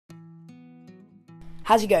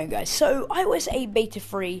How's it going, guys? So iOS 8 Beta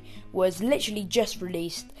 3 was literally just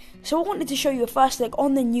released, so I wanted to show you a first look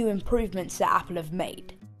on the new improvements that Apple have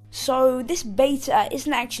made. So this beta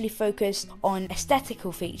isn't actually focused on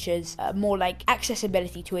aesthetical features, more like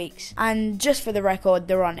accessibility tweaks, and just for the record,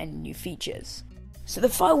 there aren't any new features. So the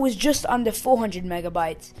file was just under 400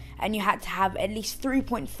 megabytes, and you had to have at least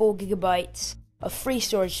 3.4 gigabytes of free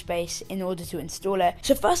storage space in order to install it.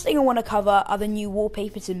 So first thing I want to cover are the new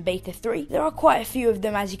wallpapers in Beta 3. There are quite a few of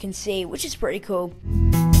them, as you can see, which is pretty cool.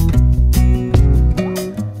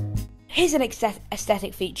 Here's an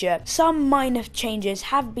aesthetic feature. Some minor changes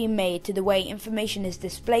have been made to the way information is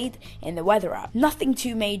displayed in the weather app. Nothing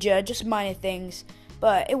too major, just minor things,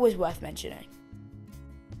 but it was worth mentioning.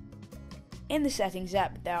 In the settings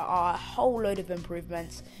app, there are a whole load of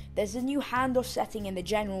improvements. There's a new handoff setting in the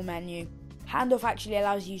general menu. Handoff actually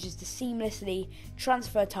allows users to seamlessly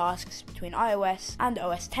transfer tasks between iOS and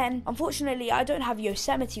OS X. Unfortunately, I don't have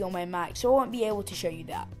Yosemite on my Mac, so I won't be able to show you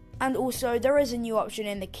that. And also, there is a new option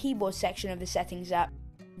in the keyboard section of the settings app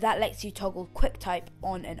that lets you toggle QuickType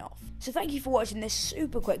on and off. So thank you for watching this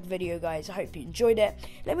super quick video, guys. I hope you enjoyed it.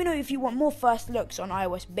 Let me know if you want more first looks on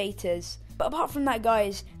iOS betas. But apart from that,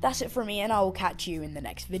 guys, that's it from me, and I will catch you in the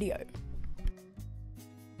next video.